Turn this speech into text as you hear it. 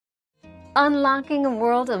unlocking a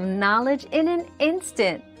world of knowledge in an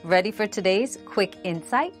instant. Ready for today's quick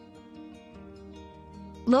insight?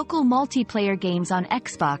 Local multiplayer games on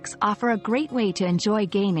Xbox offer a great way to enjoy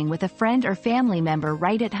gaming with a friend or family member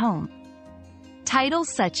right at home. Titles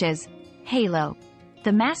such as Halo,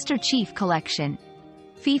 the Master Chief Collection,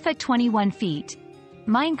 FIFA 21 Feet,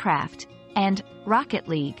 Minecraft, and Rocket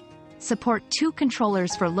League support 2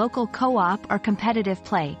 controllers for local co-op or competitive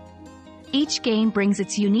play. Each game brings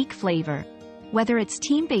its unique flavor, whether it's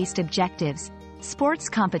team-based objectives, sports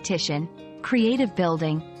competition, creative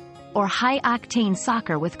building, or high-octane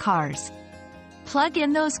soccer with cars. Plug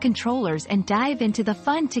in those controllers and dive into the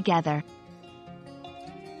fun together.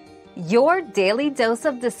 Your daily dose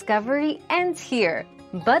of discovery ends here,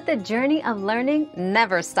 but the journey of learning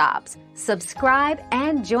never stops. Subscribe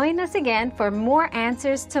and join us again for more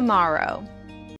answers tomorrow.